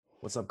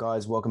What's up,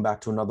 guys? Welcome back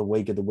to another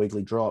week of the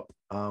Weekly Drop.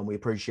 We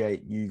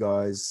appreciate you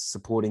guys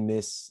supporting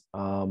this.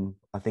 I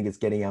think it's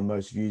getting our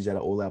most views out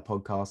of all our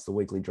podcasts, the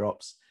Weekly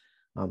Drops.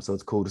 So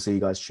it's cool to see you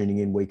guys tuning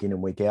in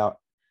and week out.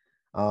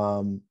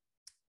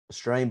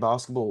 Australian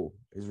basketball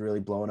is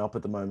really blowing up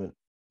at the moment.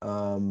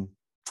 We're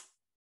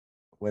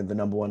the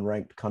number one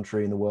ranked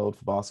country in the world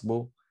for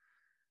basketball,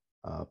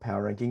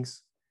 power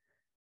rankings.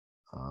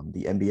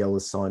 The NBL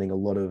is signing a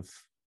lot of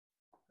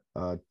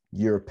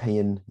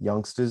European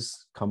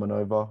youngsters coming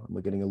over, and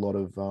we're getting a lot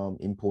of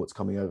imports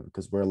coming over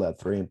because we're allowed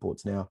 3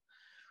 imports now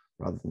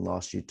rather than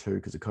last year 2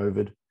 because of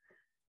COVID.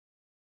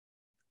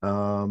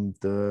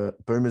 The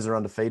Boomers are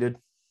undefeated,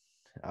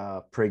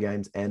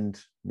 pre-games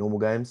and normal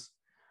games.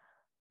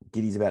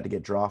 Giddy's about to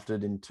get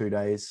drafted in 2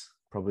 days,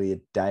 probably a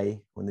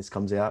day when this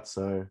comes out.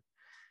 So,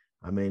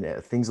 I mean,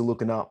 things are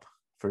looking up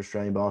for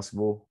Australian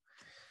basketball.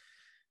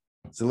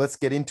 So let's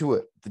get into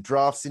it. The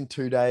draft's in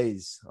 2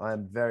 days. I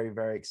am very,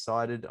 very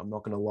excited. I'm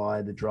not going to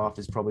lie. The draft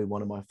is probably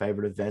one of my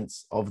favorite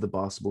events of the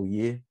basketball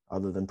year,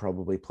 other than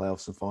probably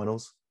playoffs and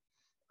finals.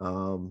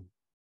 I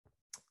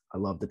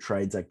love the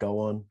trades that go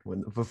on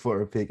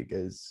before a pick. It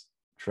goes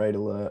trade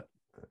alert,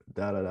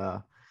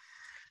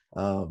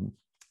 and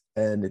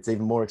it's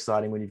even more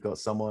exciting when you've got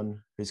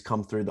someone who's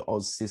come through the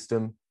Oz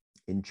system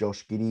in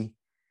Josh Giddey.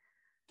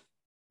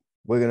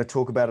 We're going to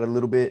talk about it a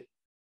little bit.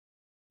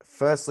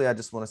 Firstly, I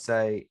just want to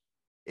say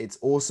it's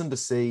awesome to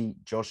see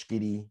Josh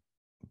Giddey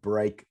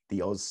break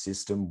the Oz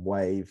system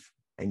wave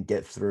and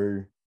get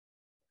through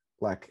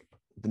like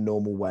the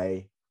normal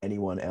way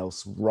anyone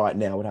else right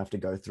now would have to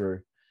go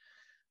through.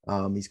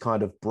 He's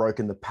kind of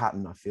broken the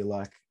pattern, I feel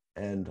like,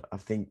 and I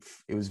think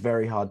it was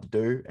very hard to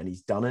do, and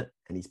he's done it,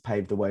 and he's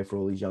paved the way for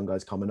all these young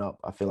guys coming up.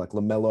 I feel like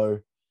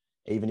LaMelo,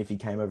 even if he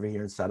came over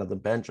here and sat on the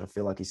bench, I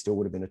feel like he still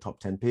would have been a top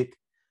 10 pick.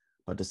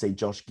 But to see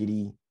Josh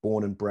Giddey,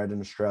 born and bred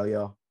in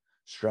Australia,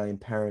 Australian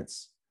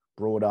parents,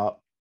 brought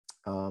up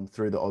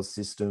through the Oz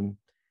system,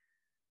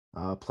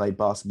 played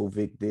basketball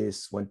Vic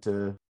went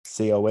to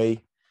COE,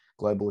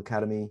 Global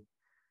Academy,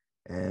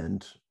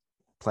 and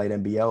played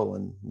NBL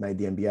and made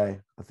the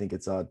NBA. I think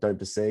it's dope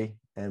to see,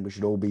 and we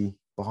should all be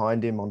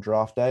behind him on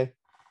draft day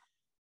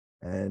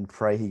and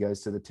pray he goes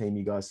to the team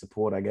you guys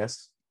support, I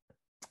guess.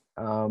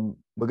 We're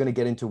going to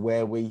get into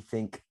where we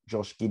think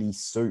Josh Giddey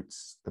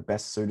suits, the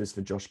best suitors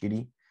for Josh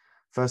Giddey.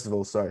 First of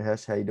all, sorry,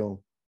 Hesh, how you doing?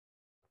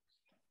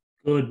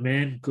 Good,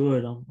 man.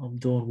 Good. I'm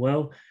doing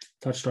well.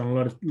 Touched on a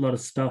lot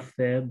of stuff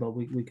there, but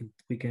we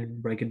can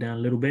break it down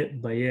a little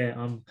bit. But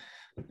yeah,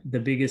 the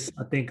biggest,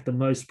 I think the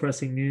most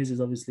pressing news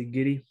is obviously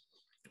Giddey.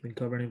 Been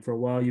covering him for a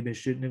while. You've been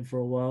shooting him for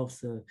a while,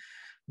 so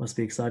must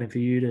be exciting for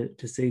you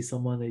to see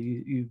someone that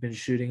you've been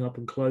shooting up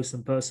and close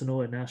and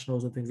personal at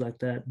nationals and things like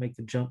that make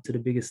the jump to the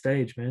biggest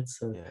stage, man.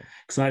 So yeah.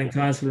 Exciting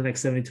times for the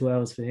next 72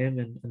 hours for him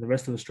and the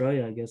rest of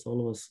Australia, I guess,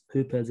 all of us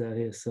hoopers out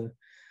here. So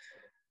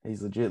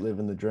he's legit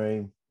living the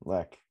dream.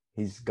 Like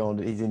he's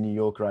in New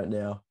York right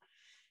now.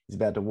 He's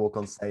about to walk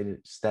on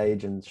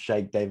stage and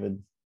shake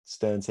David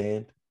Stern's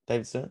hand.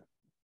 David Stern?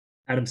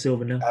 Adam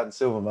Silver now. Adam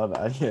Silver, my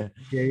bad. Yeah.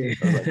 Yeah.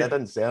 I was like, that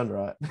doesn't sound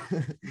right.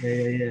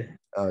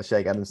 Yeah.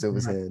 Shake Adam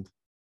Silver's hand.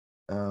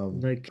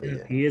 Yeah.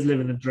 He is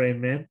living the dream,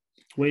 man.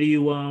 What do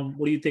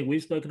you think?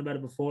 We've spoken about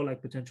it before,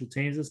 like potential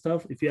teams and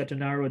stuff. If you had to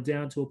narrow it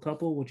down to a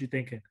couple, what you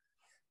thinking?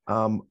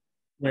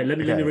 Wait, let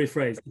me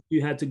rephrase. If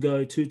you had to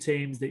go 2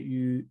 teams that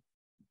you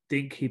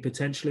think he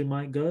potentially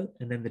might go,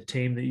 and then the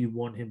team that you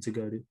want him to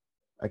go to.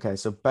 Okay,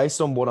 so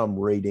based on what I'm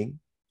reading,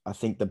 I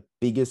think the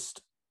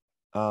biggest,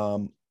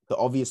 the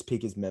obvious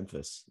pick is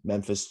Memphis.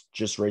 Memphis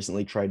just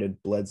recently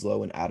traded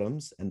Bledsoe and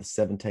Adams and the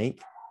 17th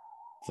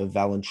for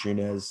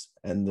Valanciunas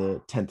and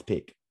the 10th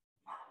pick.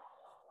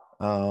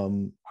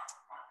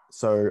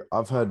 So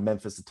I've heard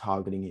Memphis are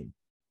targeting him.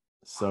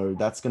 So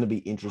that's going to be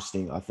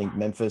interesting. I think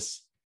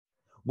Memphis,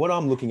 what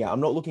I'm looking at,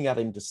 I'm not looking at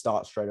him to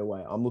start straight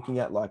away. I'm looking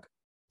at like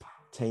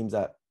teams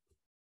that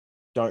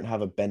don't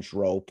have a bench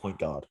role point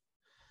guard.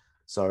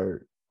 So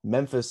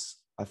Memphis,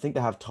 I think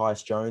they have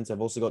Tyus Jones. They've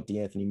also got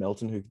DeAnthony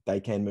Melton, who they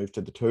can move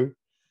to the 2.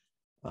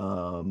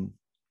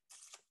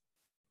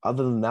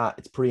 Other than that,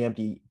 it's pretty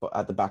empty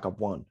at the backup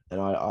 1. And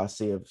I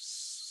see a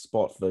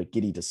spot for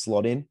Giddey to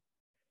slot in.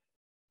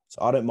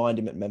 So I don't mind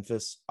him at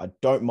Memphis. I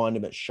don't mind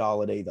him at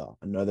Charlotte either.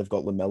 I know they've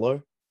got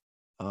LaMelo,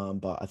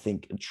 but I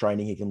think in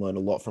training he can learn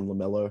a lot from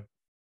LaMelo.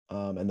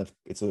 And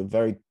it's a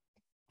very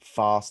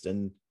fast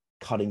and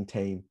cutting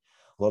team.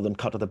 A lot of them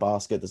cut to the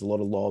basket. There's a lot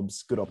of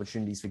lobs, good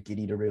opportunities for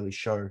Giddey to really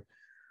show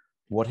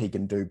what he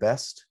can do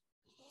best.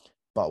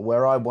 But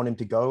where I want him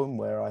to go and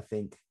where I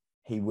think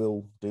he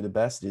will do the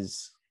best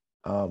is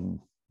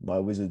my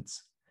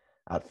Wizards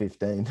at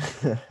 15.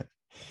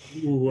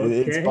 Ooh, okay.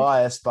 It's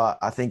biased, but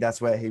I think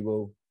that's where he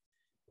will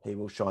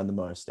shine the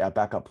most. Our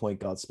backup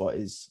point guard spot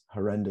is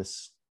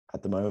horrendous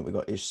at the moment. We've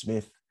got Ish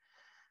Smith,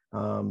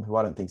 who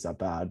I don't think is that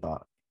bad,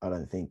 but I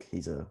don't think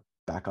he's a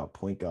backup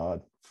point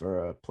guard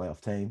for a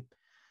playoff team.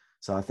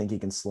 So I think he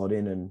can slot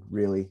in and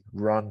really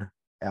run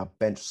our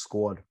bench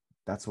squad.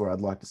 That's where I'd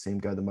like to see him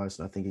go the most,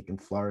 and I think he can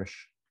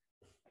flourish.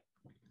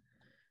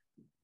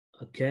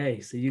 Okay,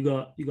 so you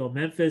got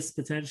Memphis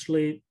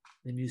potentially,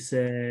 and you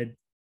said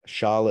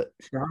Charlotte.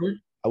 Charlotte,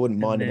 I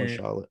wouldn't and mind him on then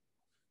Charlotte.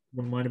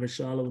 wouldn't mind if it's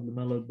Charlotte with the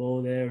mellow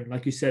ball there. And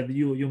like you said,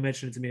 you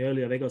mentioned it to me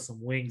earlier. They got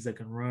some wings that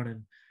can run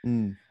and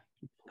Mm.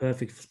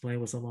 perfect for playing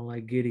with someone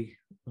like Giddy,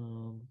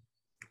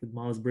 with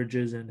Miles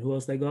Bridges and who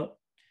else they got?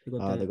 They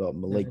got They got that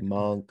Malik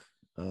Monk,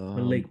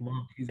 Malik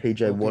Monk. He's a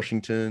PJ bucket.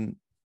 Washington.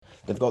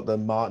 They've got the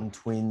Martin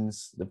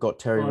twins. They've got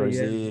Terry Oh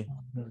yeah, Rozier.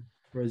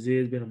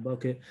 Rozier's been a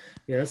bucket.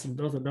 Yeah, that's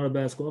not a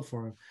bad squad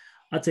for him.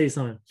 I'll tell you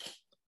something.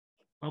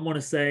 I want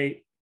to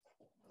say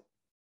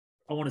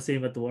I want to see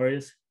him at the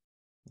Warriors.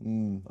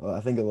 Well,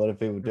 I think a lot of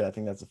people do. I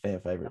think that's a fan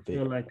favorite I pick.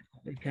 feel like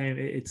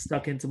it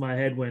stuck into my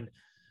head when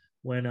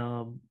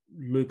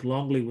Luke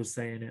Longley was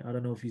saying it. I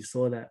don't know if you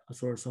saw that. I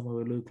saw it somewhere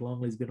where Luke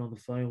Longley's been on the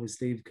phone with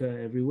Steve Kerr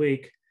every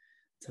week,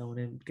 telling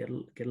him get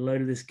a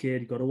load of this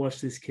kid. You got to watch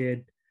this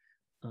kid.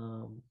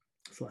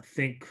 So I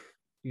think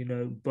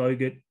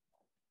Bogut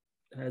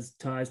has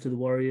ties to the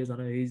Warriors. I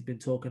know he's been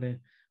talking to a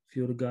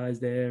few of the guys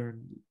there,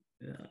 and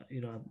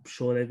I'm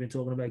sure they've been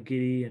talking about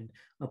Giddy and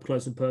up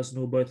close and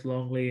personal. Both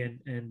Longley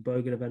and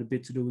Bogut have had a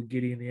bit to do with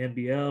Giddy in the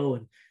NBL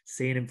and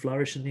seeing him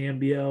flourish in the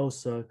NBL.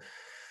 So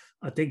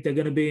I think they're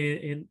going to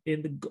be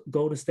in the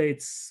Golden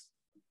State's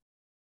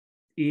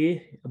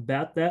ear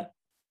about that.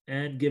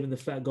 And given the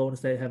fact Golden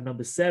State have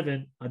number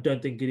 7, I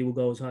don't think Giddy will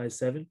go as high as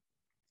 7.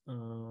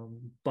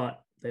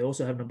 But they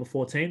also have number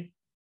 14.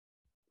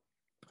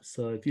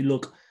 So if you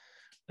look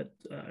at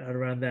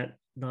around that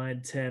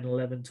 9, 10,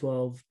 11,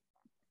 12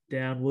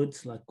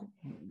 downwards, like,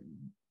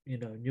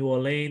 New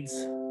Orleans,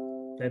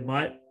 they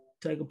might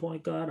take a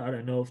point guard. I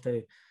don't know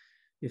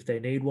if they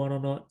need one or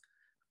not.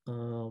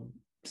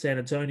 San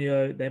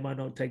Antonio, they might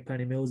not take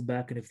Penny Mills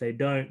back, and if they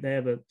don't, they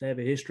have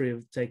a history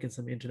of taking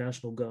some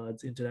international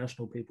guards,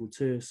 international people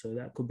too. So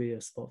that could be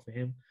a spot for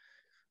him.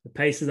 The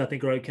Pacers, I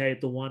think, are okay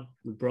at the 1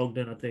 with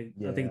Brogdon. I think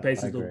the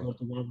Pacers will go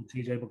to 1 with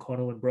TJ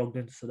McConnell and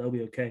Brogdon, so they'll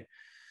be okay.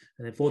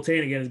 And then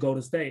 14 again is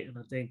Golden State, and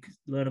I think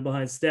learning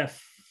behind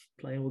Steph,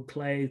 playing with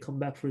Clay, come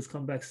back for his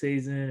comeback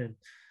season, and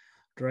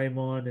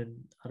Draymond, and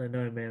I don't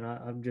know, man.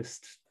 I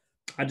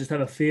just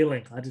have a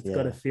feeling. I just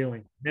got a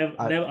feeling.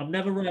 I'm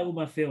never right with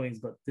my feelings,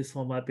 but this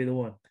one might be the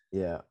one.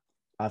 Yeah,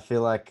 I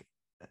feel like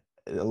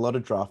a lot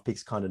of draft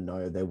picks kind of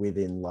know they're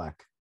within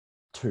like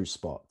 2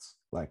 spots.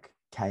 Like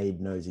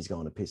Cade knows he's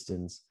going to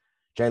Pistons.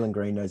 Jalen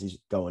Green knows he's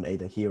going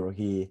either here or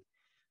here.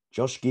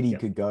 Josh Giddey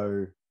could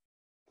go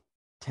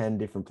 10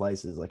 different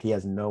places. Like he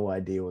has no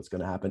idea what's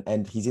going to happen.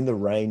 And he's in the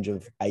range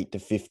of 8 to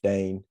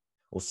 15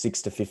 or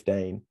 6 to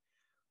 15,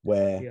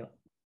 where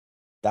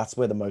that's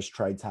where the most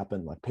trades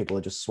happen. Like people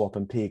are just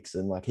swapping picks,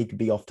 and like he could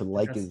be off to the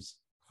Lakers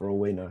for all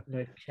we know.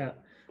 No cap.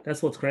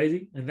 That's what's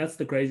crazy. And that's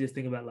the craziest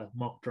thing about like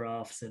mock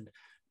drafts and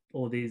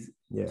all these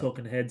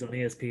talking heads on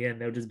ESPN.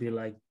 They'll just be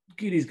like,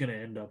 Giddy's going to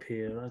end up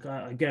here. Like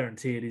I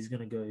guarantee it, he's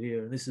going to go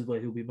here. And this is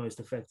where he'll be most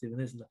effective. And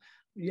this,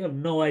 you have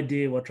no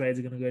idea what trades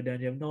are going to go down.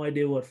 You have no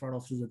idea what front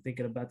offices are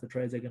thinking about the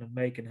trades they're going to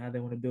make and how they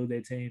want to build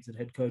their teams and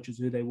head coaches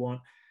who they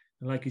want.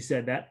 And like you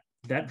said,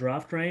 that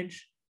draft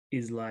range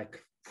is like,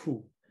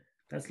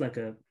 that's like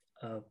a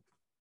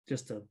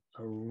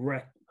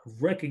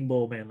wrecking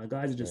ball, man. Like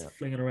guys are just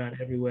flinging around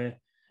everywhere,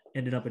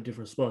 ending up at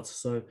different spots.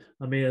 So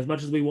I mean, as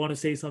much as we want to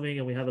see something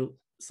and we have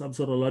some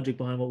sort of logic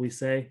behind what we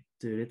say,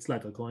 dude, it's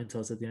like a coin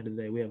toss at the end of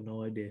the day. We have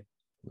no idea.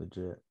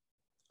 Legit.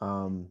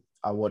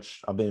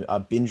 I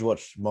binge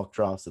watch mock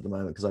drafts at the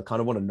moment because I kind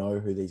of want to know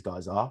who these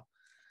guys are,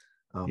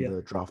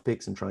 the draft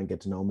picks, and try and get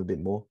to know them a bit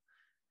more.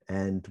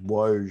 And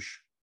Woj,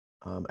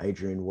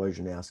 Adrian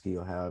Wojnarowski,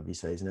 or however you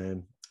say his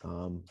name,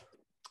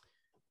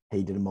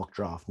 he did a mock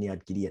draft and he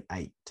had Giddey at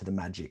 8 to the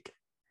Magic,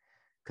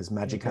 because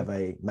Magic have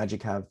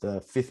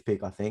the 5th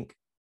pick, I think,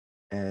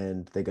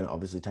 and they're going to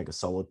obviously take a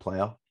solid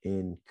player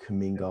in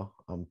Kuminga.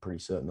 I'm pretty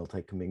certain they'll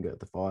take Kuminga at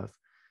the 5,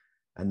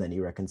 and then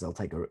he reckons they'll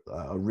take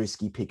a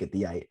risky pick at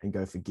the 8 and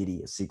go for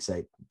Giddey, a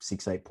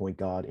 6'8" point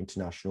guard,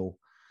 international.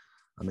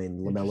 I mean,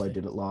 LaMelo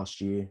did it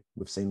last year.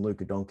 We've seen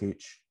Luka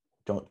Doncic,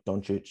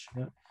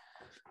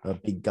 a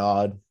big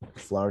guard,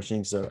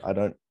 flourishing. So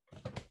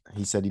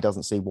he said he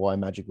doesn't see why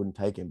Magic wouldn't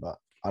take him, but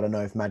I don't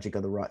know if Magic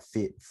are the right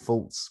fit.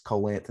 Fultz,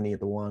 Cole Anthony at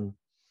the 1.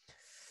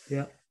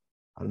 Yeah.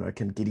 I don't know.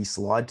 Can Giddey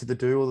slide to the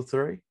 2 or the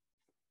 3?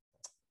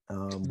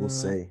 We'll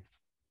see.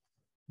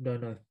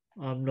 Don't know.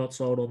 I'm not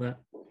sold on that.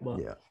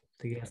 But I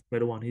think he has the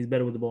better one. He's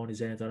better with the ball in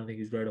his hands. I don't think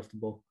he's great off the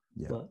ball.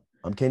 Yeah. But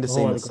I'm keen to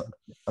see him.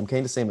 I'm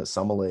keen to see him at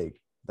Summer League.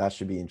 That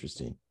should be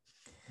interesting.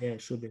 Yeah,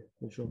 it should be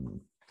for sure.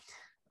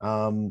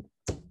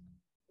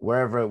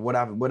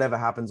 Whatever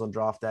happens on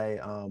draft day,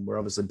 we're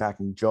obviously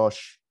backing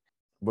Josh.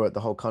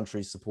 The whole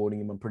country's supporting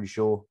him. I'm pretty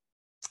sure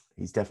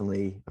he's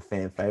definitely a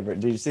fan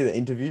favorite. Did you see the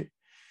interview?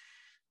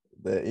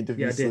 The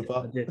interview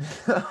slip-up? I did.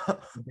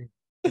 That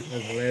was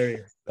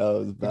hilarious. That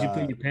was bad. Did you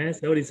poo your pants?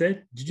 Is that what he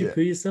said? Did you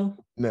poo yourself?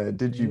 No,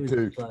 did you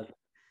poop?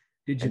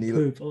 Did you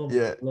poop? Oh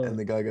my Lord. And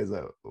the guy goes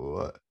like,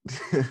 what?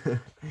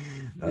 That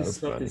was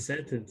stopped his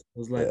sentence. I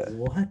was like,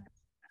 what?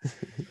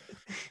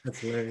 That's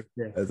hilarious.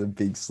 Yeah. That's a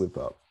big slip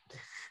up.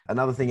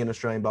 Another thing in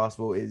Australian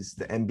basketball is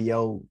the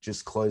NBL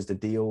just closed a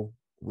deal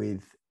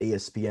with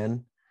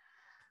ESPN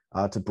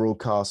to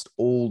broadcast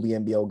all the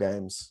NBL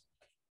games,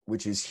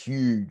 which is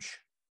huge.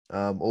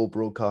 All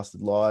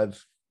broadcasted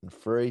live and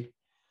free.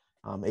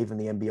 Even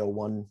the NBL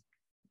One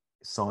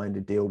signed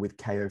a deal with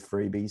KO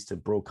Freebies to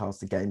broadcast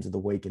the games of the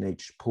week in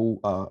each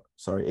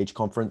each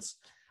conference,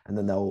 and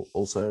then they'll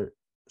also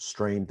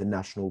stream the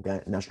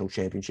national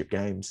championship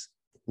games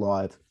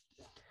live.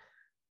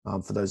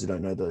 For those who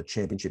don't know, the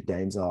championship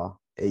games are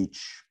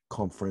each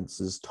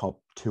conference's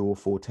top 2 or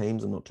 4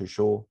 teams. I'm not too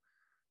sure.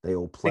 They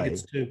all play. I think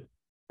it's 2.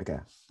 Okay.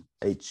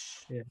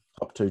 Each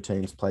top 2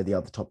 teams play the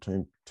other top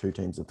two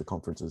teams of the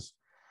conferences.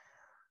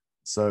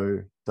 So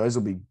those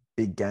will be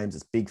big games.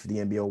 It's big for the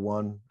NBL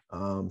One.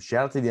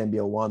 Shout out to the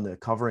NBL One. They're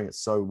covering it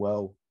so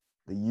well.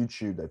 The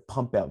YouTube, they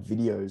pump out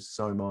videos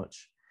so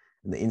much,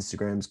 and the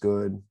Instagram's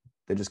good.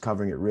 They're just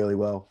covering it really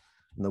well.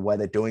 And the way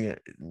they're doing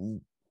it,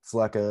 it's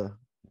like the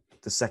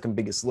second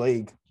biggest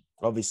league,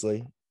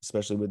 obviously,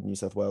 especially with New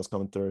South Wales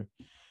coming through.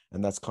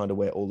 And that's kind of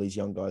where all these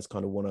young guys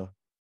kind of want to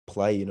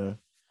play, you know,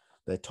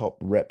 their top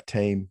rep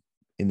team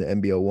in the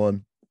NBL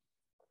One.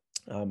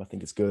 I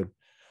think it's good,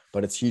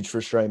 but it's huge for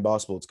Australian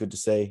basketball. It's good to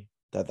see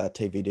that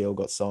TV deal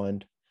got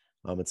signed.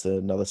 It's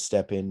another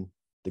step in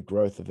the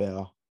growth of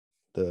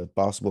the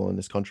basketball in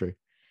this country.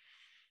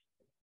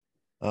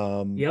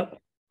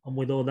 Yep, I'm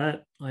with all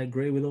that. I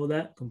agree with all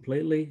that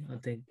completely. I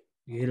think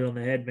you hit it on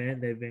the head, man.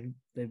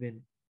 They've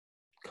been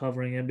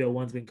covering, NBL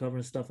One's been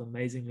covering stuff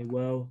amazingly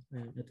well.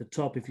 And at the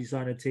top, if you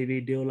sign a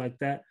TV deal like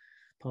that,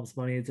 pumps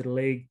money into the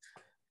league,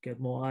 get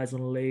more eyes on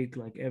the league,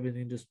 like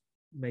everything just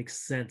makes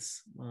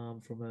sense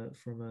from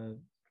a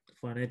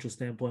financial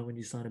standpoint when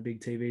you sign a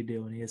big TV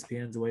deal, and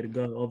ESPN's the way to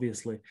go,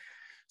 obviously.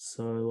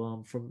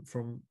 So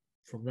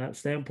from that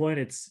standpoint,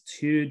 it's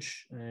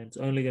huge, and it's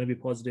only going to be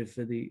positive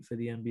for the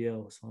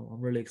NBL. So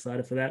I'm really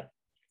excited for that,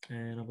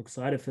 and I'm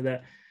excited for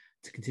that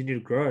to continue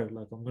to grow.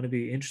 Like, I'm going to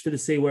be interested to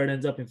see where it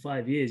ends up in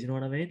 5 years. You know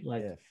what I mean?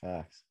 Like, yeah,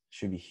 facts.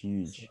 Should be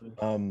huge.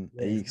 So,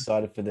 Are you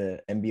excited for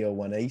the NBL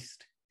One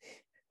East?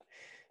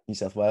 New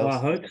South Wales? Well, I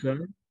hope so.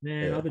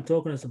 Man, I've been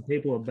talking to some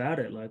people about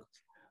it. Like,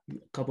 a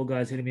couple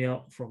guys hitting me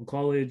up from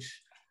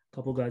college, a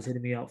couple guys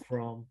hitting me up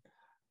from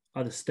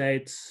other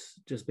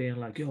states, just being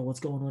like, yo, what's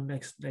going on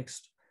next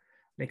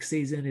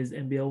season? Is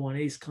NBL One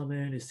East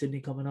coming? Is Sydney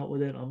coming up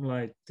with it? I'm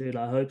like, dude,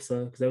 I hope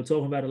so. Because they were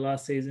talking about it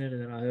last season,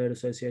 and then I heard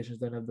associations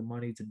don't have the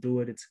money to do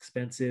it. It's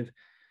expensive,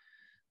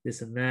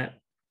 this and that.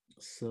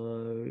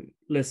 So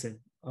listen,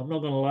 I'm not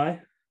going to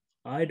lie.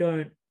 I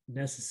don't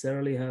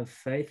necessarily have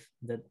faith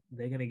that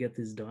they're going to get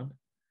this done.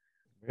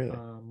 Really?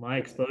 My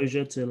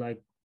exposure to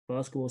like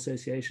basketball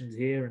associations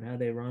here and how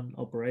they run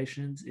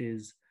operations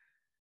is,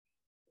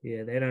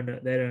 they don't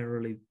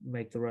really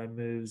make the right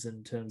moves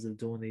in terms of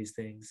doing these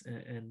things,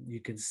 and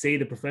you can see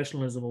the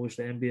professionalism of which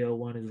the NBL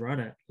One is run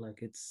at.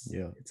 Like, it's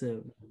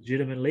a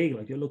legitimate league.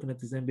 Like, you're looking at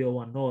this NBL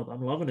One North.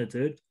 I'm loving it,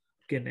 dude.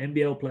 Getting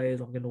NBL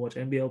players. I'm going to watch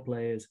NBL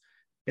players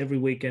every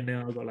weekend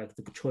now. I've got like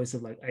the choice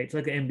of like 8. It's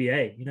like the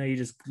NBA. You know, you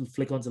just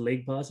flick onto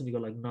League Pass and you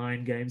got like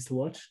 9 games to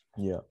watch.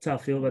 Yeah, that's how I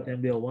feel about the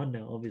NBL One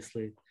now.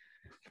 Obviously,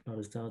 not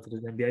as talented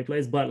as NBA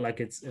players, but like,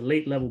 it's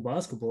elite level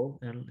basketball,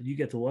 and you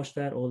get to watch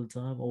that all the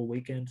time, all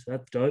weekend. So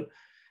that's dope.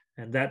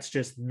 And that's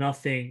just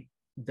nothing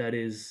that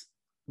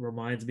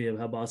reminds me of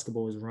how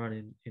basketball is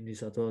run in New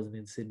South Wales and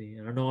in Sydney.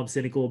 And I know I'm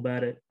cynical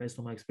about it based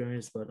on my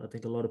experience, but I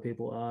think a lot of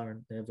people are,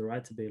 and they have the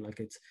right to be. Like,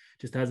 it's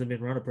just hasn't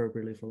been run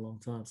appropriately for a long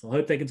time. So I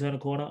hope they can turn a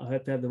corner. I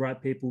hope they have the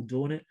right people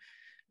doing it.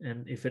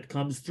 And if it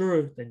comes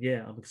through, then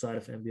yeah, I'm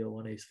excited for NBL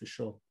One East for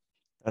sure.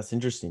 That's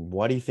interesting.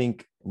 Why do you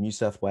think New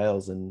South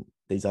Wales and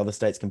these other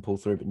states can pull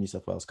through, but New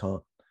South Wales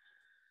can't?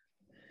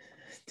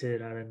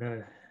 Dude, I don't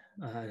know.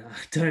 I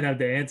don't have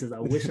the answers. I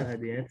wish I had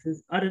the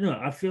answers. I don't know.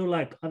 I feel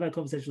like I've had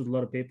conversations with a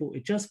lot of people.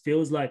 It just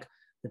feels like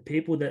the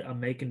people that are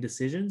making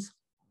decisions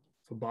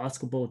for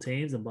basketball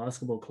teams and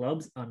basketball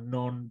clubs are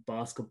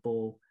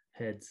non-basketball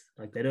heads.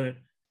 Like, they don't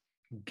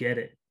get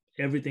it.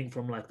 Everything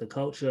from like the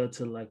culture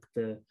to like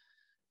the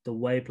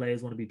way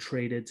players want to be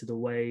treated to the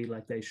way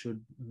like they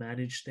should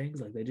manage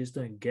things. Like, they just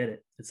don't get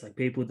it. It's like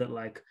people that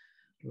like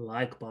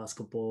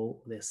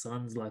basketball, their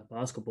sons like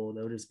basketball,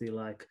 they'll just be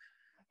like,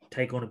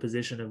 take on a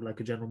position of like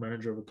a general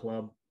manager of a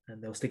club,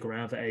 and they'll stick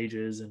around for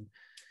ages. And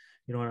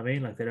you know what I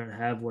mean? Like, they don't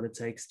have what it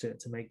takes to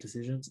make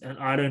decisions. And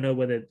I don't know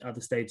whether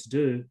other states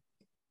do.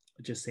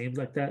 It just seems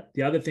like that.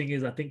 The other thing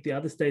is, I think the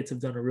other states have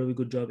done a really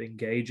good job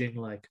engaging,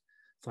 like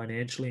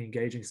financially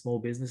engaging small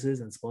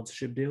businesses and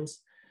sponsorship deals.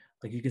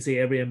 Like, you can see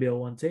every NBL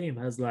One team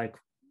has like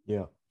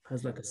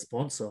a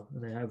sponsor,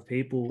 and they have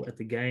people at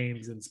the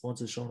games and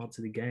sponsors showing up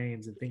to the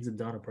games, and things are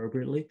done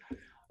appropriately.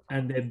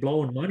 And they're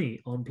blowing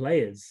money on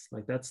players.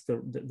 Like, that's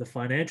the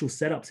financial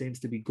setup seems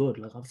to be good.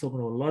 Like, I'm talking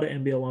to a lot of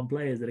NBL One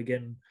players that are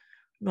getting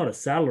not a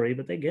salary,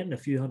 but they're getting a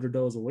few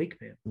 $100s a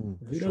week, man.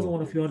 Who doesn't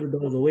want a few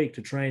 $100s a week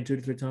to train 2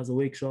 to 3 times a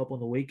week, show up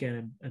on the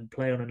weekend and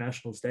play on a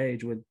national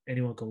stage where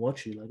anyone can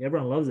watch you? Like,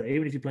 everyone loves it.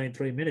 Even if you're playing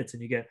 3 minutes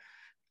and you get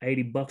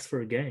 $80 for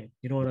a game,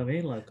 you know what I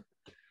mean? Like,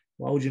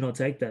 why would you not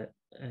take that?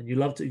 And you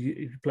love to,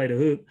 you play the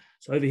hoop.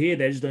 So over here,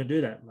 they just don't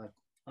do that. Like,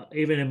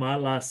 even in my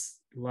last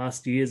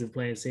last years of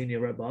playing senior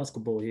rep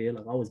basketball here,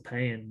 like I was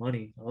paying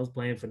money. I was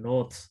playing for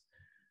Norths.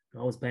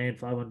 I was paying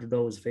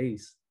 $500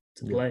 fees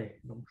to Yeah. play.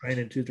 I'm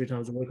training 2-3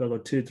 times a week. I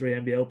got 2-3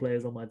 NBL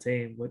players on my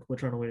team. We're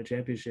trying to win a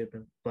championship,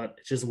 but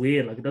it's just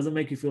weird. Like it doesn't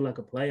make you feel like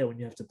a player when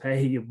you have to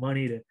pay your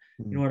money to,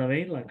 you know what I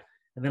mean? Like,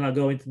 and then I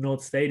go into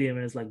North Stadium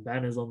and it's like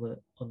banners on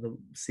the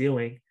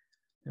ceiling,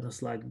 and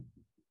it's like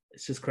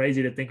it's just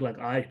crazy to think like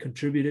I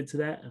contributed to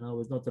that, and I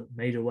was not the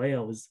major way. I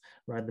was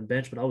riding the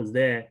bench, but I was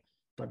there.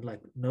 But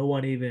like no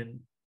one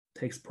even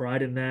takes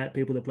pride in that.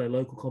 People that play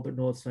local comp at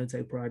North don't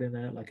take pride in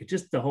that. Like it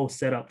just the whole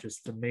setup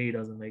just to me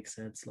doesn't make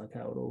sense. Like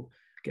how it all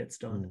gets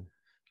done.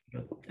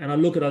 And I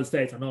look at other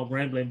states. I know I'm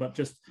rambling, but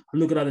just I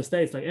look at other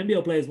states. Like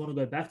NBL players want to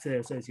go back to their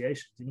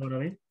associations. You know what I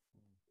mean?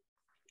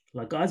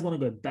 Like guys want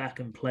to go back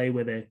and play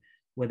where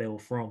they were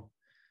from.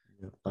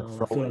 Yeah.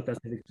 Like I feel like that's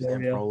in Sam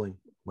Victoria. Froling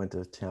went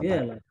to town.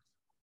 Yeah, like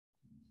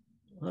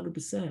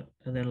 100%.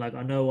 And then like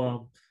I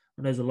know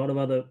there's a lot of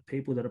other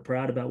people that are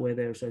proud about where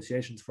their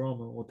association's from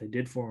and what they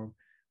did for them.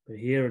 But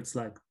here it's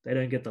like they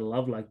don't get the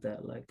love like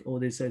that. Like all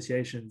the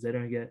associations, they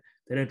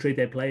don't treat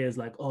their players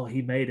like, oh,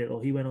 he made it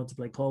or he went on to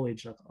play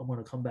college. Like I'm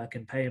gonna come back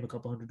and pay him a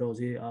couple $100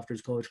 a year after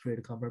his college career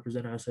to come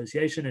represent our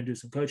association and do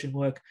some coaching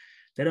work.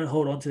 They don't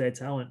hold on to their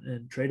talent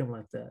and treat them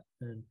like that.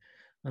 And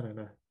I don't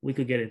know. We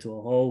could get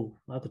into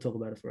I could talk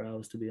about it for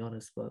hours to be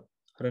honest, but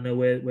I don't know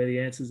where the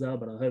answers are,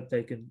 but I hope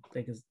they can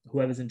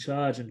whoever's in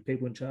charge and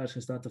people in charge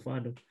can start to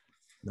find them.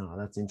 No,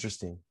 that's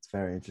interesting. It's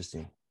very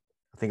interesting.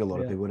 I think a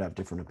lot of people would have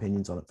different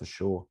opinions on it for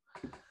sure.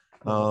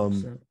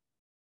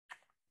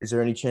 Is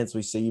there any chance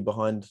we see you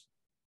behind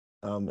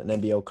an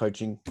NBL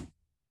coaching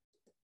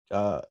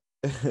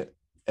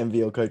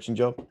NBL coaching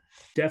job?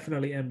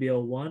 Definitely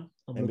NBL 1.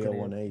 NBL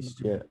 1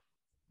 East, yeah.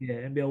 Yeah,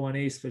 NBL 1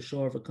 East for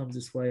sure. If it comes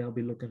this way, I'll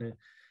be looking to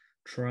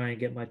try and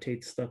get my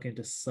teeth stuck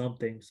into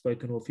something.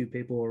 Spoken to a few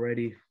people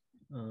already.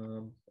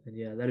 And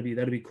yeah, that'd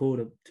be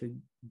cool to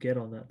get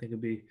on that. I think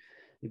it'd be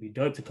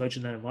dope to coach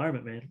in that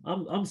environment, man.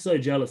 I'm so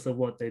jealous of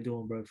what they're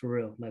doing, bro, for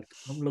real. Like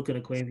I'm looking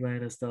at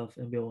Queensland and stuff,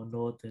 NBL 1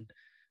 North and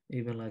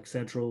even like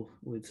Central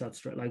with South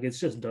Australia. Like it's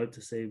just dope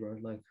to see, bro.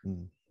 Like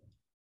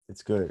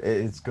it's good.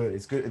 It's good.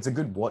 It's good. It's a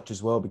good watch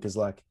as well because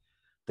like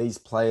these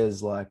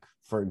players, like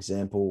for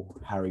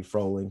example, Harry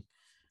Froling,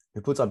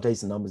 who puts up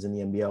decent numbers in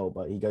the NBL,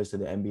 but he goes to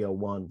the NBL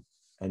 1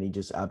 and he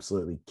just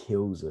absolutely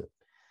kills it.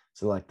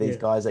 So like these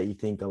guys that you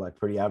think are like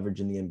pretty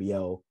average in the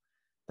NBL,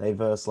 they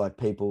verse like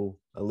people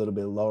a little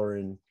bit lower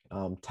in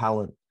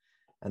talent,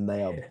 and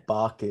they are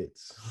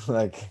buckets.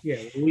 Like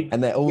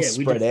and they're all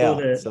spread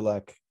out. So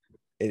like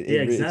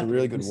exactly. it's a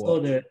really good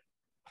watch. Saw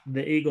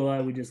the eagle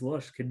eye we just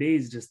watched.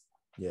 Cadiz just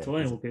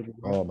toying with people.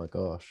 Oh my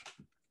gosh,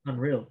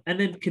 unreal. And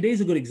then Cadiz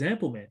is a good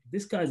example, man.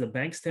 This guy's a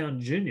Bankstown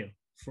junior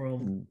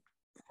from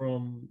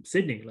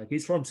Sydney. Like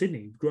he's from Sydney.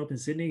 He grew up in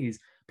Sydney. He's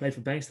played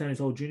for Bankstown his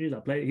whole juniors.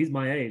 He's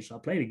my age. So I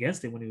played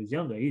against him when he was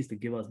younger. He used to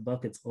give us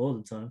buckets all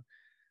the time.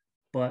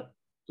 But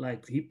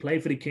like he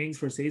played for the Kings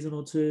for a season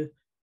or two.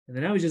 And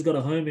then now he's just got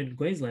a home in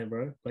Queensland,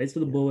 bro. Plays for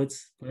the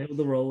Bullets, playing with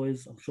the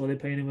Rollers. I'm sure they're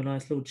paying him a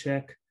nice little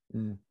check.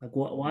 Like,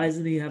 why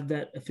doesn't he have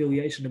that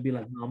affiliation to be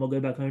like, no, I'm gonna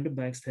go back home to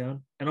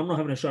Bankstown? And I'm not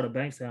having a shot at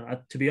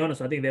Bankstown. To be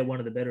honest, I think they're one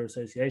of the better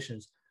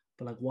associations.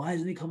 But like, why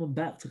isn't he coming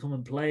back to come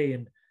and play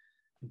in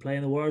the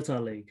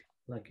Waratah League?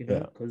 Like, you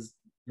know, because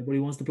everybody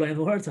wants to play in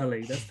the Waratah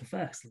League. That's the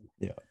facts.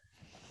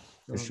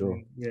 For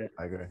sure.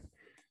 I agree.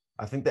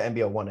 I think the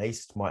NBL 1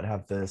 East might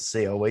have the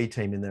COE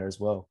team in there as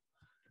well.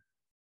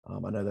 I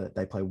know that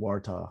they play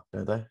Waratah,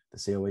 don't they?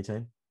 The COE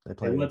team. We're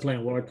playing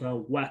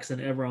Waratah, waxing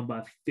everyone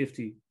by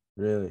 50.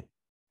 Really?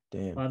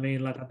 Damn. I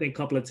mean, like I think a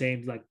couple of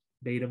teams like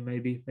beat them,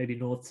 maybe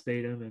Norths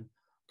beat them, and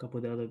a couple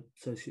of the other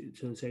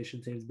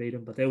association teams beat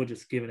them, but they were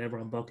just giving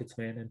everyone buckets,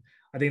 man. And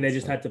I think they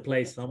just had to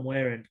play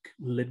somewhere, and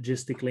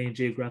logistically and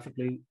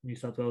geographically, New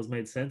South Wales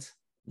made sense.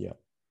 Yeah.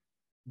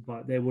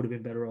 But they would have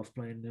been better off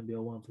playing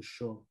NBL 1 for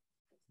sure.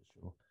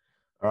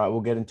 All right,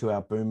 we'll get into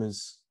our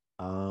Boomers.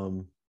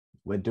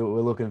 We're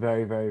looking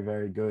very, very,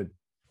 very good.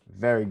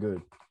 Very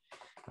good.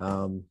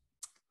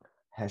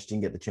 Hash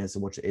didn't get the chance to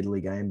watch the Italy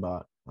game,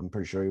 but I'm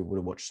pretty sure he would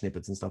have watched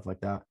snippets and stuff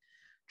like that.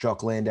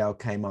 Jock Landau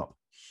came up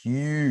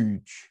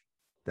huge.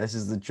 This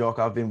is the Jock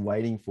I've been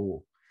waiting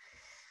for.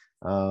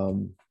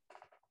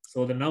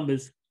 So the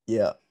numbers.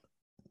 Yeah,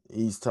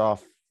 he's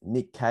tough.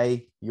 Nick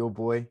Kay, your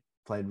boy,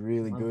 played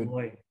really good.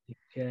 Boy.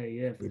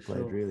 Yeah, he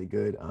played really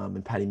good.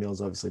 And Paddy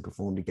Mills obviously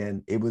performed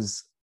again. It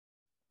was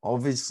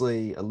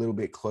obviously a little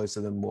bit closer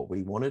than what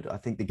we wanted. I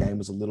think the game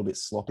was a little bit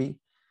sloppy.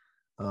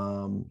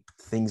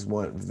 Things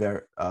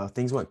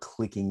weren't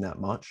clicking that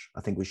much.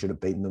 I think we should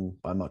have beaten them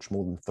by much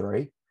more than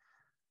 3.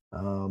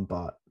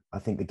 But I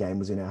think the game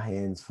was in our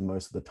hands for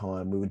most of the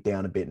time. We were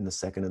down a bit in the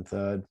second and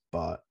third,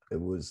 but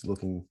it was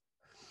looking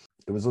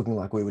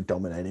like we were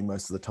dominating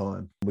most of the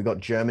time. We got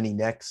Germany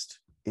next.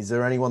 Is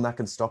there anyone that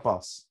can stop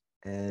us?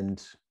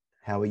 And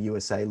how are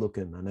USA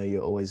looking? I know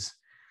you always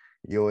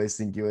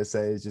think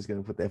USA is just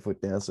going to put their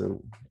foot down.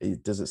 So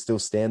does it still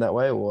stand that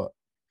way or what?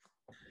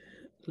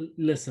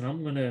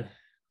 Listen,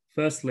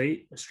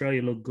 firstly,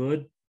 Australia looked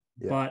good,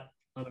 but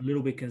I'm a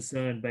little bit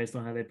concerned based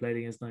on how they played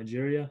against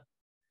Nigeria.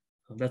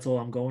 That's all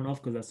I'm going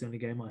off because that's the only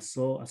game I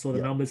saw. I saw the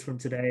Yeah. numbers from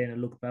today and it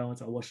looked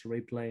balanced. I'll watch the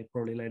replay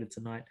probably later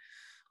tonight.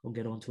 I'll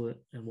get onto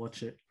it and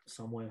watch it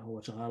somewhere. I'll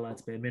watch the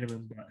highlights bare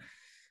minimum. But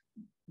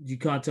you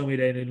can't tell me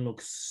they didn't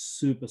look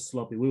super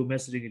sloppy. We were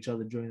messaging each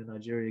other during the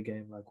Nigeria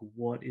game, like,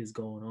 what is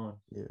going on?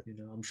 Yeah. You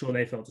know, I'm sure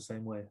they felt the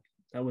same way.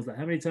 That was like,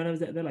 how many turnovers?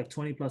 They're like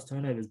 20 plus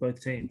turnovers,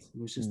 both teams. It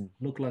was just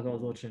looked like I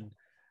was watching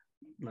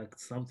like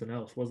something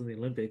else. It wasn't the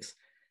Olympics.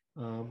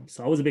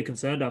 So I was a bit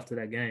concerned after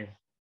that game,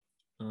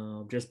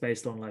 just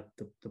based on like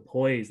the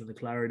poise and the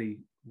clarity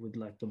with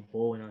like the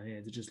ball in our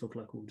hands. It just looked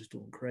like we were just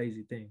doing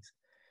crazy things.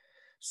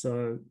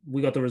 So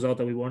we got the result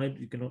that we wanted.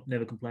 You can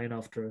never complain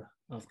after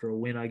a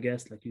win, I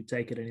guess. Like you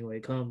take it anyway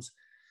it comes.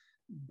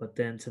 But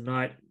then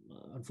tonight,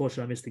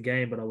 unfortunately, I missed the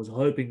game. But I was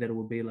hoping that it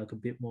would be like a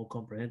bit more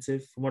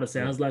comprehensive. From what it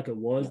sounds like, it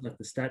was like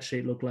the stat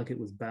sheet looked like it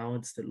was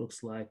balanced. It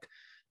looks like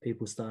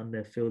people starting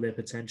to feel their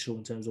potential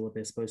in terms of what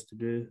they're supposed to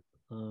do.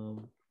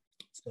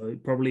 So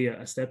probably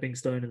a stepping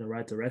stone in the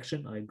right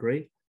direction. I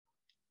agree.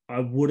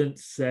 I wouldn't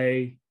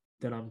say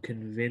that I'm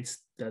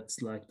convinced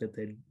that's like that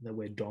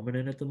we're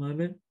dominant at the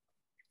moment.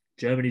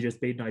 Germany just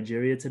beat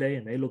Nigeria today,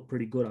 and they look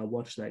pretty good. I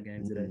watched that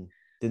game today.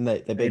 Didn't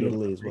they? They beat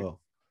Italy as well.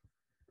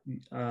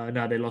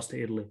 No, they lost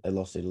to Italy. They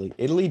lost to Italy.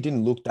 Italy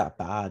didn't look that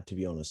bad, to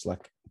be honest.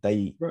 Like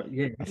I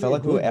felt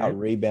like we were out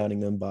rebounding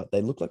them, but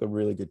they looked like a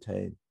really good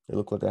team. They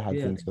looked like they had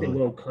things going. They're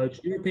well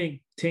coached. European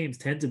teams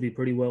tend to be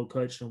pretty well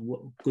coached and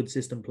good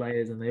system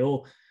players, and they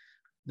all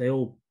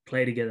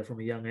play together from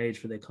a young age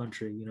for their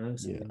country. You know,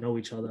 so they know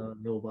each other,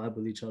 and they all vibe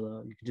with each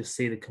other. You can just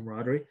see the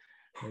camaraderie.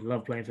 They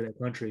love playing for their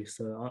country.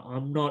 So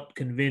I'm not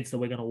convinced that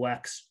we're going to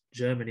wax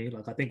Germany.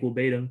 Like I think we'll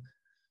beat them,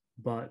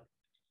 but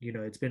you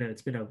know, it's been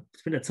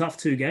a tough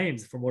 2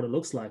 games from what it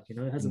looks like. You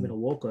know, it hasn't been a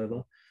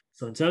walkover.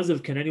 So in terms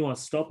of can anyone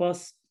stop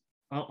us,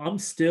 I'm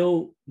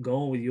still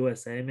going with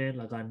USA, man.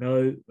 Like I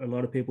know a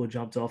lot of people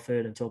jumped off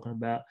it and talking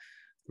about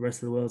the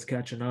rest of the world's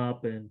catching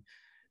up, and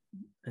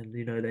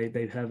you know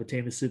they have a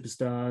team of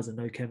superstars and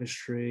no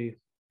chemistry.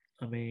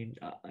 I mean,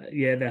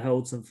 yeah, they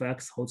hold some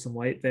facts, hold some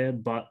weight there,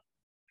 but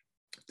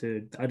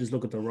dude, I just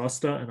look at the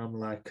roster and I'm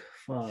like,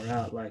 far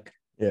out. Like,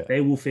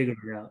 they will figure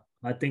it out.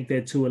 I think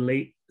they're too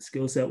elite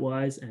skill set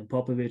wise, and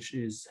Popovich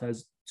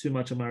has too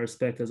much of my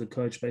respect as a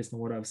coach based on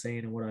what I've seen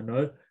and what I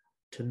know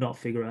to not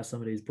figure out some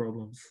of these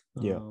problems.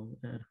 And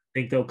I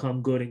think they'll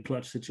come good in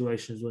clutch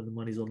situations when the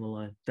money's on the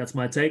line. That's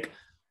my take.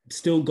 I'm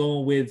still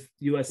going with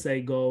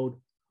USA gold,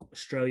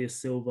 Australia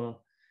silver.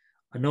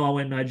 I know I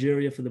went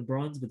Nigeria for the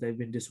bronze, but they've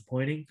been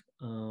disappointing.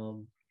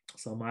 So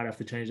I might have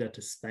to change that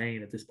to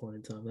Spain at this point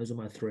in time. Those are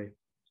my 3.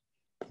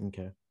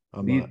 Okay.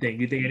 What do you think?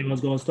 You think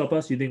anyone's going to stop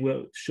us? You think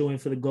we're shooing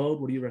for the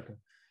gold? What do you reckon?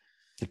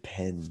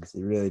 Depends.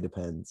 It really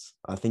depends.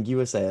 I think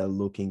USA are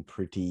looking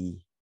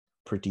pretty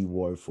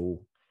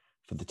woeful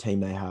for the team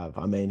they have.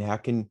 I mean, I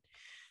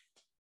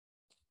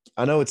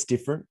know it's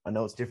different. I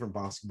know it's different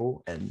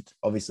basketball, and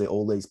obviously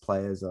all these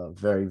players are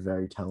very,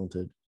 very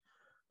talented.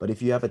 But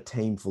if you have a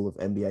team full of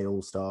NBA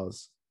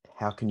All-Stars,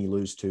 how can you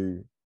lose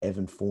to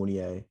Evan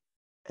Fournier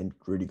and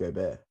Rudy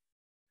Gobert?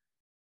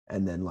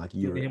 And then like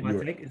you hear my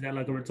take? Is that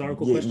like a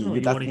rhetorical question? Or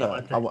you want to hear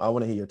my take? I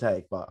want to hear your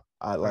take, but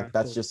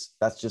that's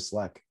just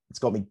like it's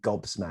got me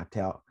gobsmacked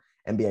how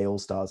NBA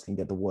All-Stars can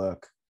get the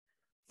work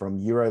from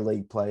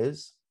EuroLeague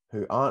players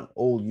who aren't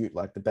all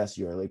like the best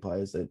EuroLeague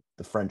players, the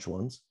French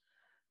ones,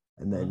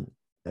 and then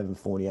Evan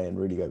Fournier and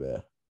Rudy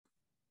Gobert.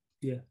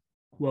 Yeah.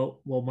 Well,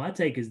 my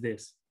take is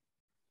this.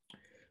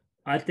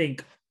 I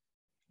think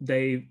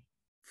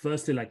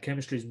firstly, like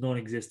chemistry is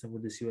non-existent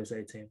with this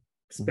USA team,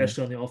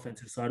 especially on the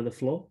offensive side of the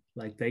floor.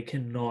 Like they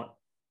cannot,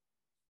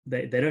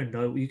 they don't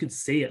know. You can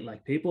see it.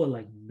 Like people are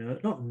like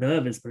not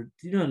nervous, but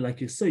you know, like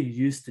you're so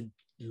used to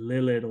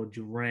Lillard or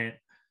Durant,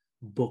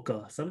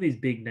 Booker, some of these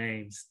big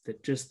names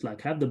that just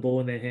like have the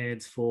ball in their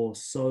hands for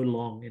so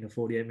long in a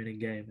 48-minute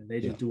game, and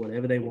they just do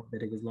whatever they want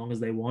as long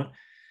as they want.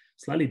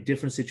 Slightly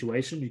different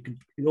situation.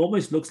 It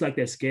almost looks like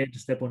they're scared to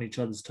step on each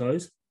other's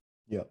toes.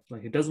 Yeah.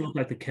 Like it doesn't look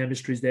like the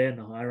chemistry's there and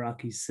the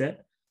hierarchy's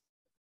set.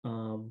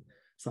 So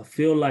I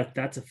feel like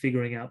that's a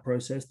figuring out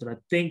process that I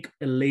think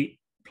elite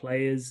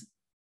players,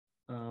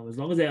 as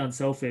long as they're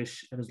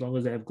unselfish and as long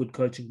as they have good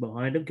coaching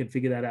behind them, can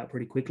figure that out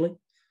pretty quickly.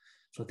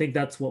 So I think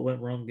that's what went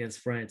wrong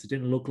against France. It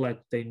didn't look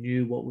like they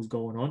knew what was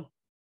going on.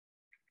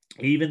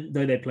 Even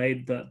though they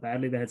played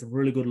badly, they had some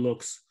really good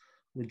looks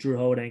with Drew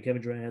Holiday and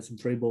Kevin Durant had some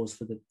 3 balls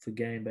for the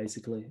game,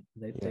 basically.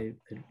 They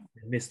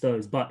missed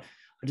those. But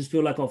I just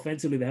feel like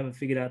offensively, they haven't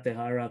figured out their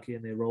hierarchy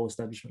and their role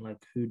establishment,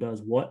 like who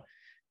does what.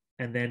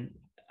 And then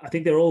I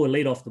think they're all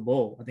elite off the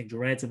ball. I think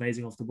Durant's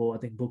amazing off the ball. I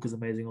think Booker's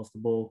amazing off the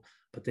ball,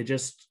 but they're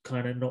just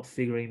kind of not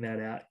figuring that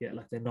out yet.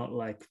 Like they're not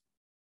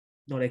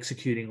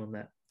executing on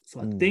that. So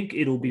I think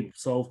it'll be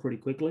solved pretty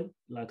quickly.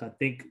 Like I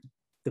think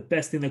the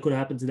best thing that could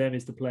happen to them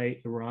is to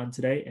play Iran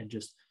today and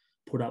just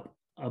put up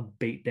a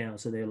beat down.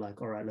 So they're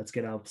like, all right, let's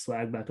get our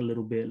swag back a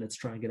little bit. Let's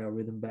try and get our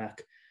rhythm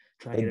back.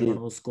 Try and get it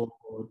on the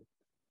scoreboard.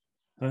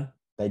 Huh?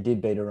 They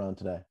did beat Iran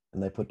today.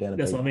 and they put down a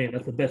That's beat. what I mean.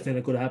 That's the best thing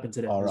that could have happened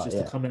to them. All Was right, just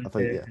to yeah. come I out thought,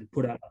 there yeah. and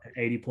put out like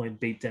an 80-point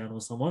beatdown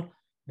or someone,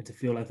 and to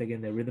feel like they're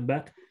getting their rhythm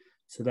back.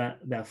 So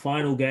that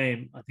final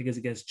game, I think, is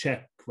against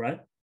Czech, right?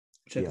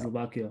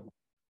 Czechoslovakia.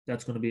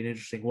 That's going to be an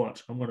interesting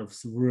watch. I'm going to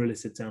really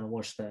sit down and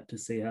watch that to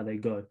see how they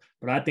go.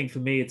 But I think for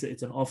me, it's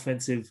an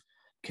offensive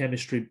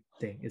chemistry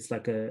thing. It's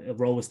like a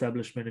role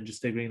establishment and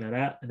just figuring that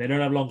out. And they don't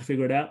have long to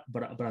figure it out,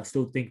 but I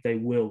still think they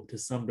will to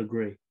some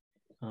degree.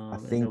 I And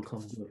they'll think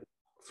come good.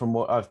 from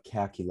what I've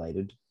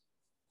calculated,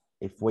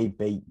 if we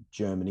beat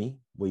Germany,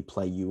 we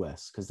play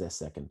US because they're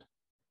second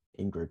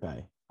in Group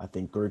A. I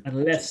think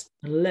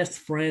Unless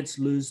France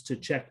lose to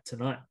Czech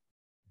tonight.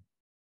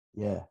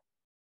 Yeah.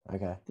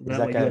 Okay.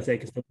 That way USA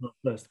can still come up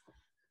first.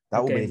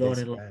 That will be a game's on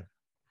decent in game.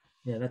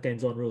 Yeah, that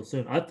game's on real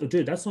soon.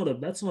 Dude, that's not a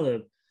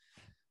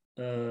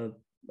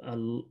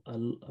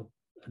an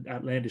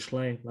outlandish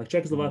claim. Like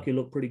Czechoslovakia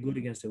looked pretty good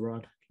against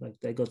Iran. Like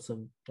they got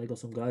some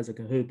guys that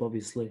can hoop,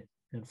 obviously.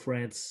 And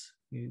France,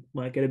 you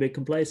might get a bit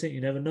complacent. You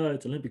never know.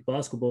 It's Olympic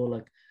basketball.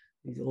 Like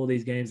all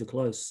these games are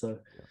close. So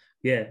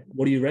yeah,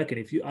 what do you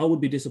reckon? I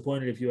would be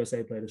disappointed if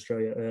USA played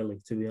Australia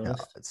early, to be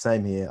honest.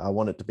 Same here. I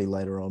want it to be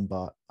later on,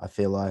 but I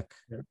feel like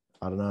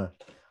I don't know.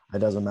 It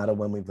doesn't matter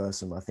when we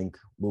verse them. I think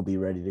we'll be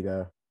ready to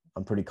go.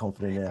 I'm pretty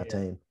confident in our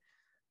team.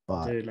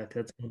 But dude, like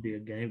that's gonna be a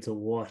game to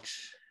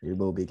watch. It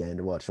will be a game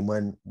to watch.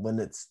 And when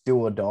it's do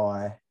or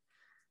die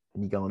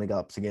and you're going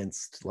up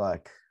against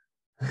like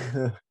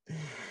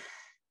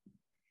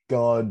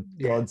God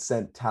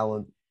sent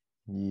talent,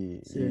 you're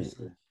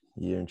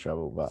in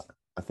trouble. But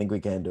I think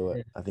we can do it.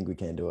 Yeah. I think we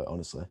can do it,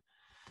 honestly.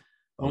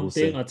 One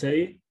thing I'll tell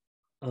you,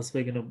 I was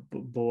speaking to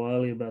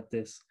Boali about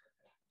this.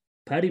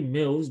 Patty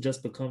Mills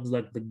just becomes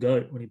like the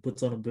GOAT when he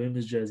puts on a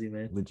Boomers jersey,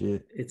 man.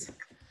 Legit.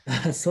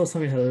 I saw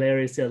something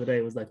hilarious the other day.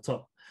 It was like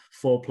top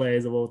 4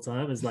 players of all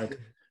time. It's like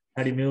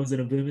Patty Mills in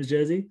a Boomers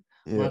jersey,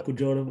 Michael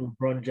Jordan,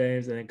 LeBron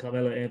James, and then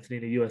Carmelo Anthony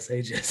in a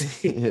USA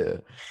jersey. Yeah,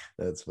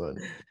 that's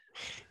funny.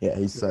 Yeah,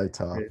 he's so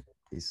tough.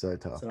 He's so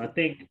tough. So I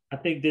think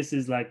this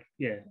is like,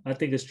 I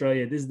think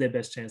Australia, this is their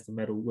best chance to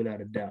medal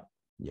without a doubt.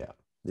 Yeah,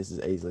 this is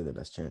easily the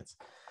best chance.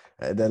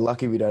 They're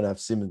lucky we don't have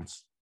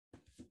Simmons.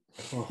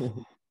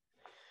 Oh,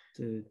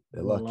 dude,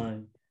 they're lucky.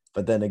 Lying.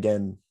 But then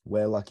again,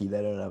 we're lucky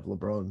they don't have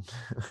LeBron.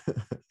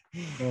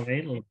 I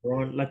mean,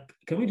 LeBron, like,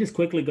 can we just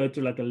quickly go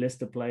through like a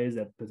list of players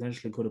that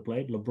potentially could have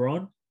played?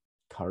 LeBron,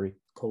 Curry,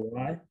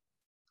 Kawhi,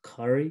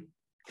 Clay,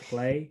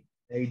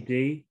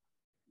 AD,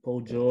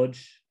 Paul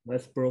George,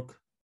 Westbrook,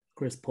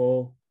 Chris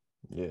Paul.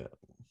 Yeah.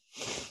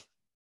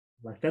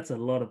 Like, that's a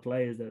lot of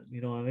players that,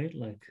 you know what I mean?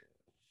 Like,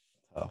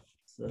 tough.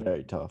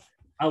 Very tough.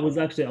 I was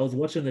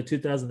watching the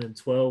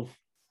 2012.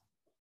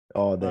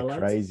 Oh, they're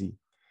crazy.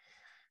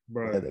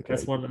 Bro, yeah,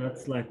 that's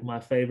like my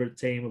favorite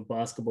team of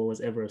basketball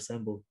was ever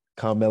assembled.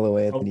 Carmelo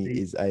Anthony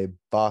is a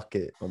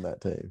bucket on that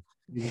team.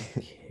 He's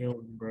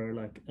killing, bro.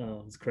 Like,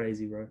 it's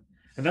crazy, bro.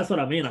 And that's what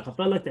I mean. Like, I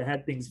felt like they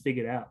had things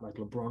figured out. Like,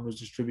 LeBron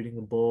was distributing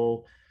the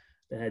ball.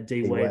 They had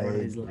D-Wade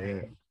running his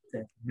lane.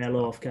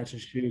 Melo off catch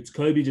and shoots.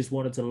 Kobe just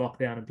wanted to lock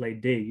down and play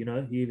D, you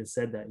know? He even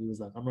said that. He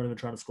was like, I'm not even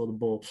trying to score the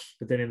ball.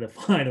 But then in the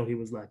final, he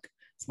was like,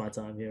 it's my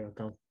time here. I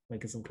come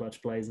making some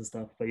clutch plays and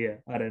stuff. But yeah,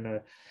 I don't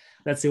know.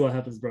 Let's see what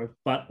happens, bro.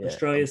 But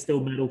Australia still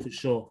medal for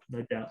sure,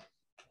 no doubt.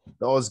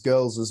 The Oz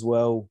girls as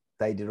well,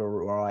 they did all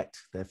right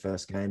their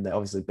first game. They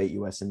obviously beat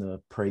US in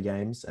the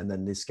pre-games. And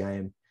then this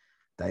game,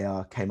 they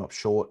came up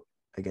short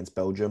against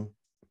Belgium.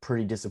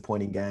 Pretty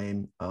disappointing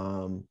game.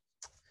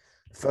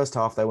 First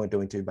half, they weren't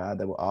doing too bad.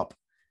 They were up.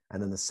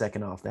 And then the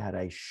second half, they had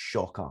a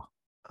shocker.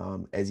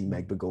 Ezzy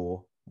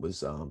Magbagor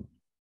was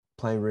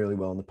playing really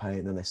well in the paint.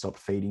 And then they stopped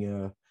feeding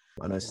her.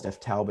 I know Steph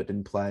Talbot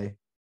didn't play.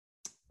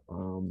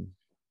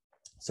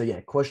 So,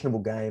 yeah, questionable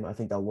game. I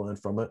think they'll learn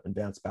from it and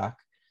bounce back.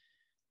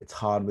 It's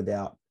hard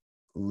without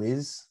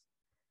Liz.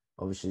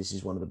 Obviously,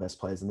 she's one of the best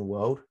players in the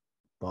world.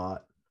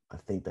 But I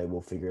think they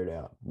will figure it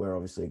out. We're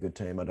obviously a good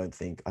team.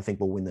 I think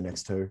we'll win the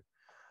next 2.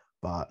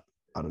 But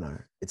I don't know.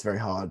 It's very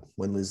hard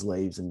when Liz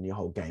leaves and your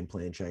whole game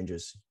plan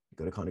changes. You've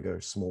got to kind of go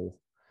small.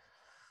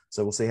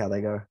 So we'll see how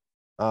they go.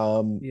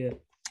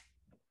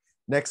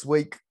 Next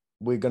week,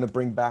 we're going to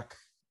bring back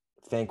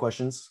fan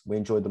questions. We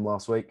enjoyed them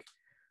last week.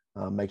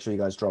 Make sure you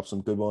guys drop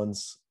some good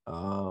ones.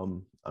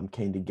 I'm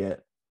keen to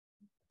get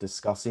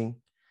discussing.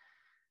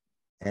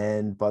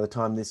 And by the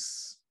time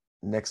this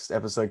next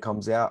episode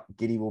comes out,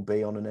 Giddy will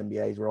be on an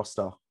NBA's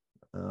roster.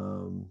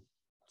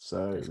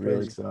 So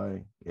really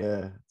exciting.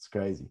 Yeah, it's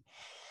crazy.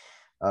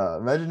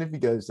 Imagine if he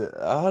goes to,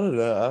 I don't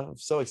know, I'm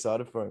so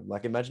excited for him.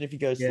 Like, imagine if he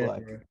goes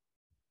to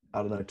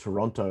I don't know,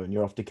 Toronto, and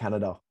you're off to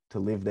Canada to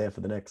live there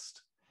for the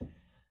next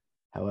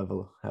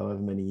however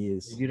many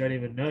years. You don't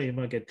even know. You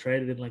might get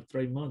traded in like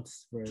 3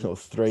 months. Or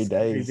 3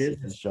 days.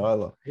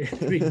 Shyla.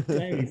 3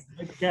 days.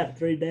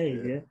 3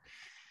 days,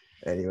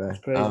 yeah. Anyway,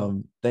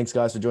 thanks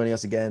guys for joining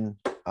us again.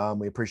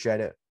 We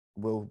appreciate it.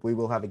 We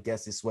will have a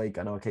guest this week.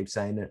 I know I keep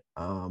saying it,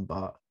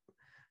 but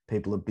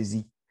people are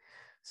busy,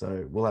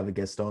 so we'll have a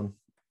guest on.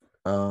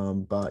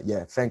 But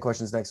yeah, fan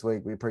questions next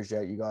week. We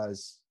appreciate you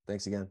guys.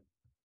 Thanks again.